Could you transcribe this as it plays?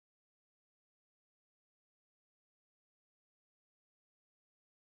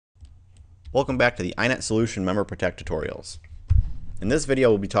Welcome back to the iNet Solution MemberProtect tutorials. In this video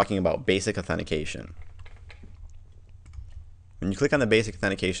we'll be talking about basic authentication. When you click on the basic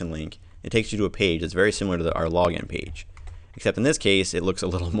authentication link, it takes you to a page that's very similar to our login page, except in this case it looks a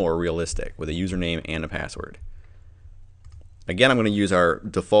little more realistic with a username and a password. Again, I'm going to use our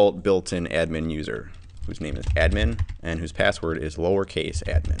default built-in admin user, whose name is admin and whose password is lowercase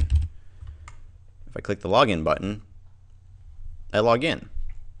admin. If I click the login button, I log in.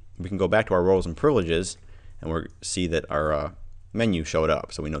 We can go back to our roles and privileges and we'll see that our menu showed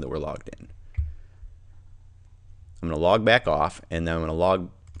up, so we know that we're logged in. I'm going to log back off, and then I'm going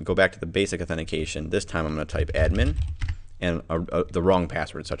to go back to the basic authentication. This time I'm going to type admin and the wrong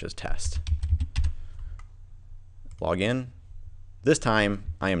password, such as test. Log in. This time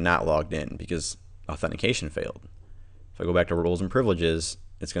I am not logged in because authentication failed. If I go back to roles and privileges,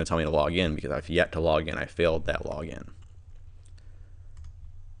 it's going to tell me to log in because I've yet to log in. I failed that login.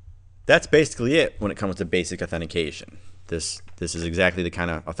 That's basically it when it comes to basic authentication. This is exactly the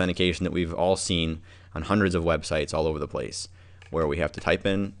kind of authentication that we've all seen on hundreds of websites all over the place, where we have to type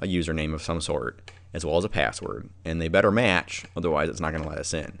in a username of some sort as well as a password, and they better match, otherwise it's not going to let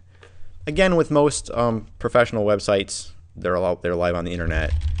us in. Again, with most professional websites, they're live on the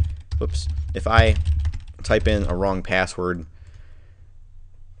internet. Whoops. If I type in a wrong password,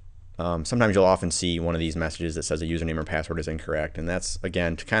 sometimes you'll often see one of these messages that says a username or password is incorrect, and that's,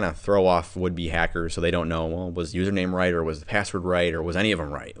 again, to kind of throw off would-be hackers so they don't know, well, was the username right, or was the password right, or was any of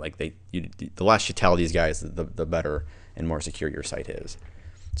them right? Like the less you tell these guys, the better and more secure your site is.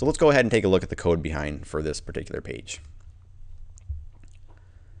 So let's go ahead and take a look at the code behind for this particular page.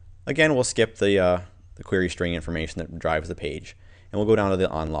 Again, we'll skip the query string information that drives the page, and we'll go down to the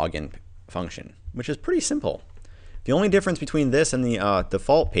onLogin function, which is pretty simple. The only difference between this and the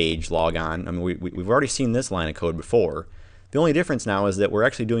default page logon, I mean, we've already seen this line of code before. The only difference now is that we're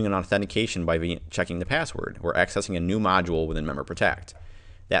actually doing an authentication by checking the password. We're accessing a new module within MemberProtect,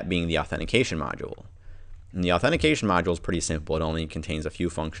 that being the authentication module. And the authentication module is pretty simple. It only contains a few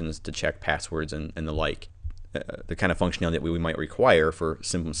functions to check passwords and the like, the kind of functionality that we might require for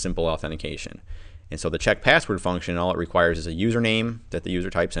simple authentication. And so the check password function, all it requires is a username that the user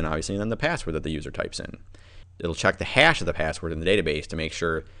types in, obviously, and then the password that the user types in. It'll check the hash of the password in the database to make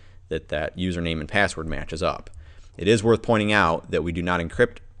sure that that username and password matches up. It is worth pointing out that we do not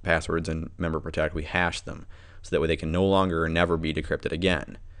encrypt passwords in MemberProtect. We hash them, so that way they can no longer or never be decrypted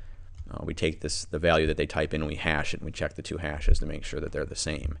again. We take the value that they type in and we hash it, and we check the two hashes to make sure that they're the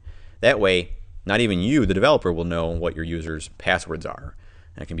same. That way, not even you, the developer, will know what your user's passwords are.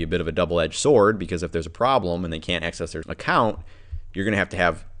 That can be a bit of a double-edged sword, because if there's a problem and they can't access their account, you're going to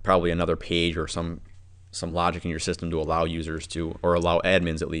have probably another page or some logic in your system to allow users to, or allow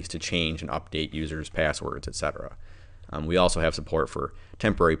admins at least, to change and update users' passwords, etc. We also have support for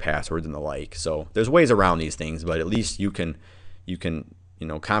temporary passwords and the like. So there's ways around these things, but at least you can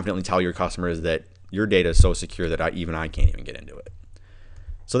confidently tell your customers that your data is so secure that even I can't even get into it.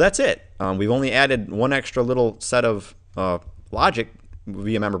 So that's it. We've only added one extra little set of logic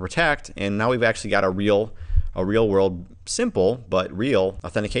via MemberProtect, and now we've actually got a real world, simple but real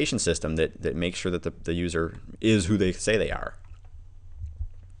authentication system that makes sure that the user is who they say they are.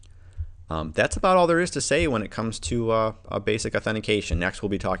 That's about all there is to say when it comes to a basic authentication. Next we'll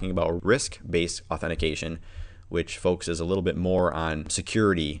be talking about risk-based authentication, which focuses a little bit more on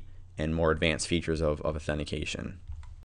security and more advanced features of authentication.